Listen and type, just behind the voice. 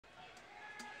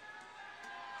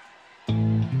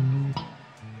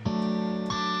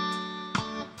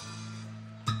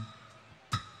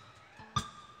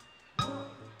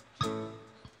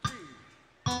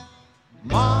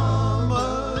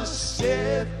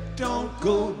don't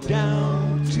go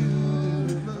down to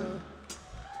the river.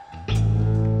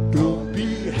 Don't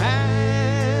be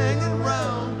hanging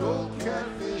around old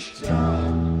Catfish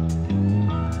John.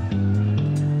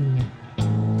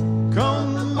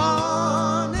 Come the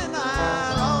morning,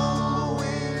 I'd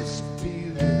always be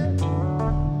there,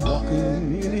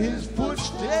 walking in his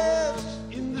footsteps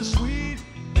in the sweet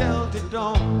Delta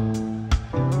dawn.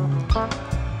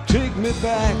 Take me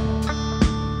back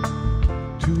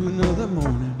to another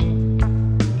morning,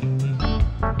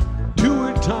 to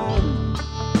a time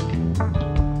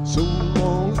so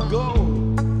long ago,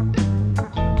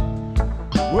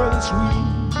 where the sweet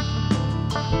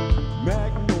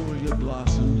magnolia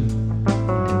blossomed,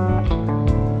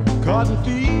 cotton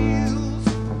fields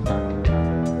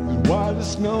and white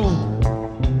as snow.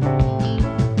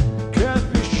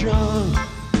 Catfish John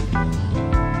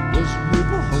was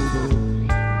river hobo,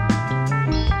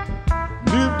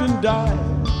 lived and died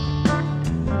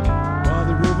by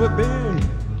the river bend.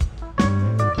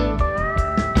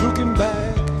 Looking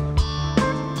back,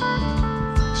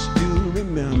 still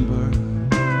remember,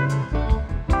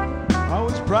 I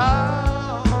was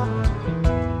proud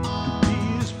to be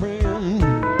his friend.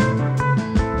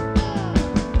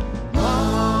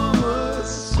 Mama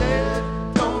said,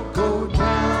 don't go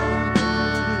down to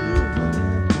the river.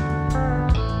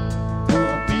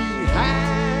 Don't be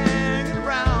hanging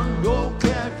around old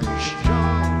Catfish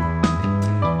John.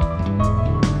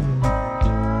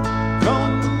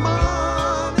 Come the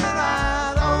morning,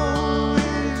 I'd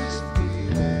always be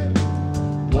there,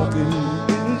 walking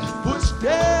in his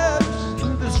footsteps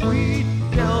in the sweet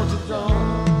Delta dawn.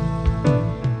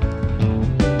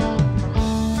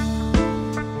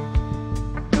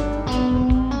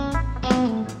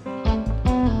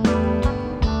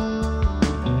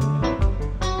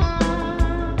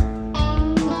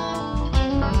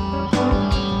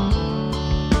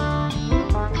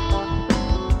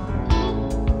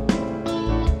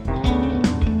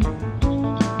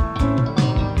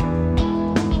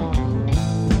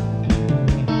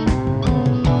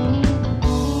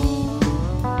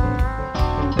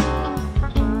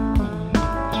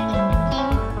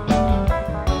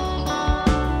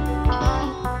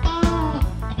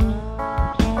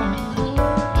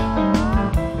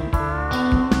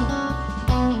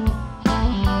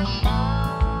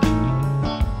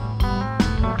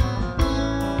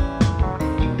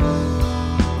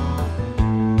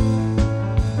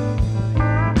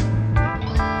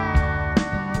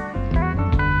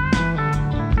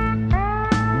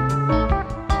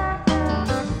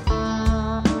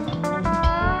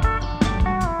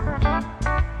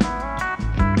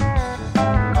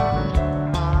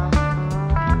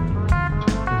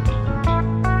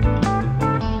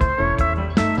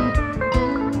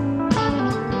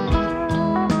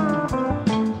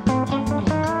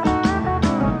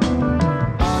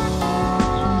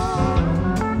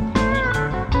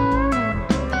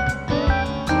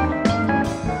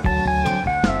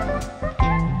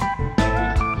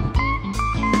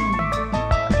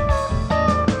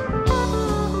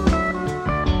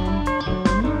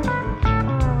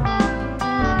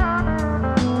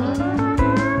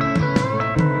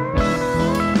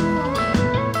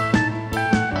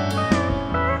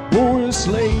 Born a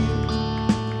slave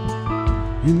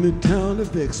in the town of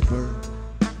Vicksburg,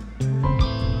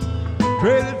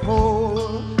 traded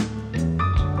for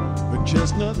a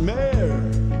chestnut mare.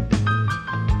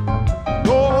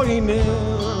 Lord, he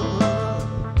never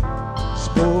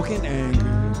spoke in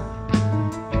anger,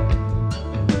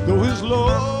 though his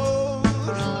load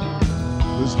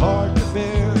was hard to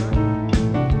bear.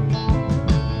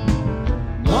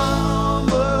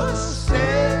 Mama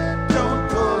said, don't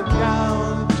go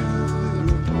down to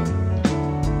the river.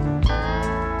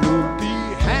 Don't be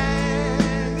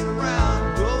hanging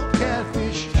around old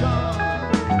Catfish John.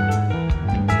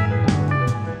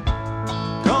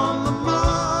 Come the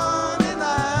morning,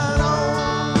 I'd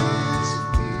always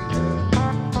be there,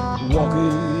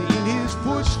 walking in his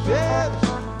footsteps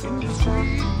in the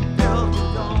sweet Delta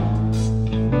dawn.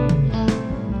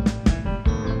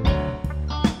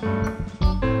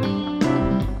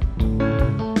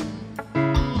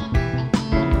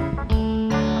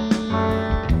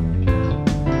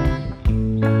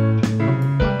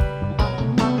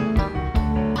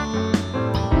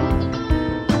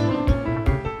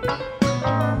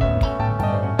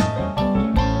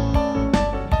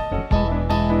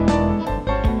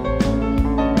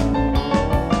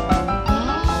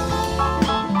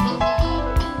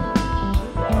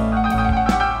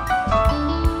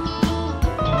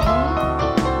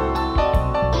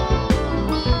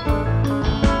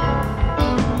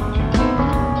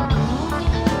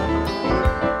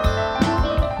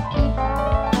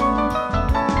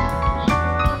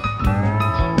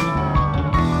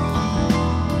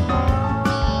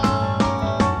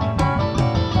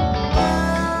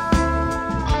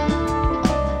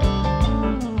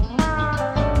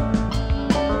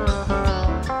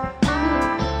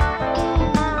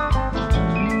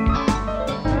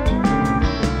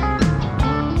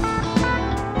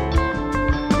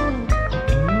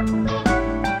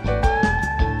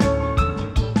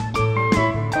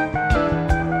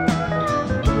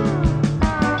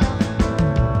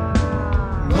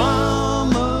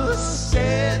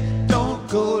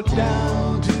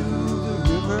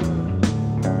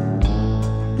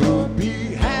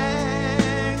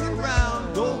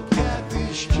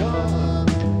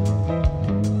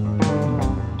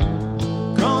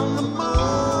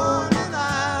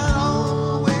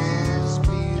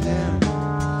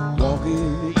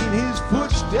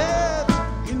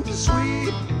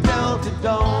 sweet Delta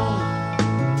dawn,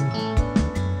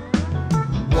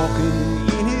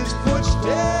 walking in his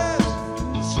footsteps,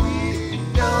 sweet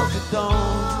Delta dawn.